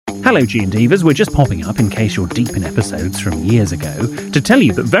Hello G&Divas, we're just popping up in case you're deep in episodes from years ago to tell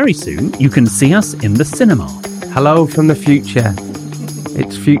you that very soon you can see us in the cinema. Hello from the future.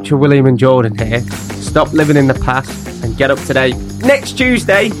 It's future William and Jordan here. Stop living in the past and get up to date. Next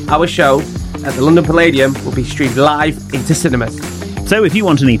Tuesday, our show at the London Palladium will be streamed live into cinemas. So if you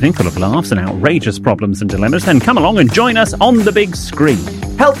want an evening full of laughs and outrageous problems and dilemmas, then come along and join us on the big screen.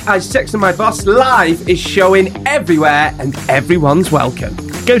 Help I Sex and My Boss Live is showing everywhere and everyone's welcome.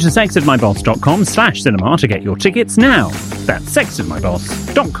 Go to sexedmyboss.com/cinema to get your tickets now. That's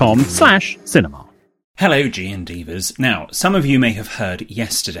sexedmyboss.com/cinema. Hello G&Divas. Now, some of you may have heard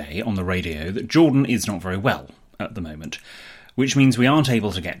yesterday on the radio that Jordan is not very well at the moment, which means we aren't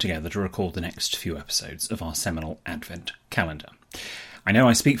able to get together to record the next few episodes of our seminal Advent calendar. I know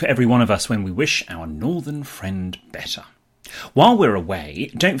I speak for every one of us when we wish our northern friend better. While we're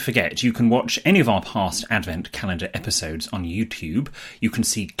away, don't forget you can watch any of our past Advent calendar episodes on YouTube. You can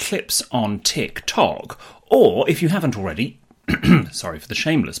see clips on TikTok, or if you haven't already, sorry for the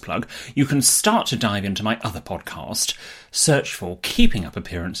shameless plug, you can start to dive into my other podcast. Search for Keeping Up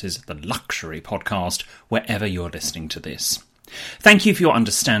Appearances, the luxury podcast, wherever you're listening to this. Thank you for your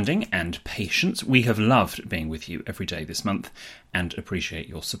understanding and patience. We have loved being with you every day this month and appreciate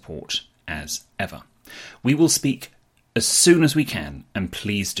your support as ever. We will speak as soon as we can, and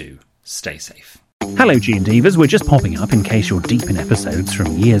please do stay safe. Hello G&Divas, we're just popping up in case you're deep in episodes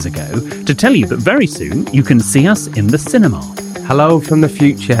from years ago to tell you that very soon you can see us in the cinema. Hello from the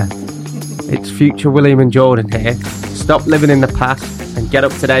future. It's future William and Jordan here. Stop living in the past and get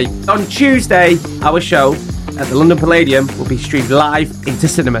up to date. On Tuesday, our show at the London Palladium will be streamed live into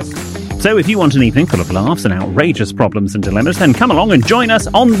cinemas. So if you want an evening full of laughs and outrageous problems and dilemmas, then come along and join us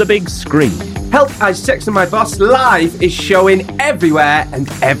on the big screen. Help I Sex and My Boss Live is showing everywhere and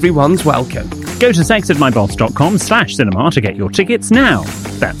everyone's welcome. Go to sexedmyboss.com/cinema to get your tickets now.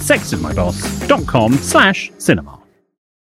 That's sexedmyboss.com/cinema.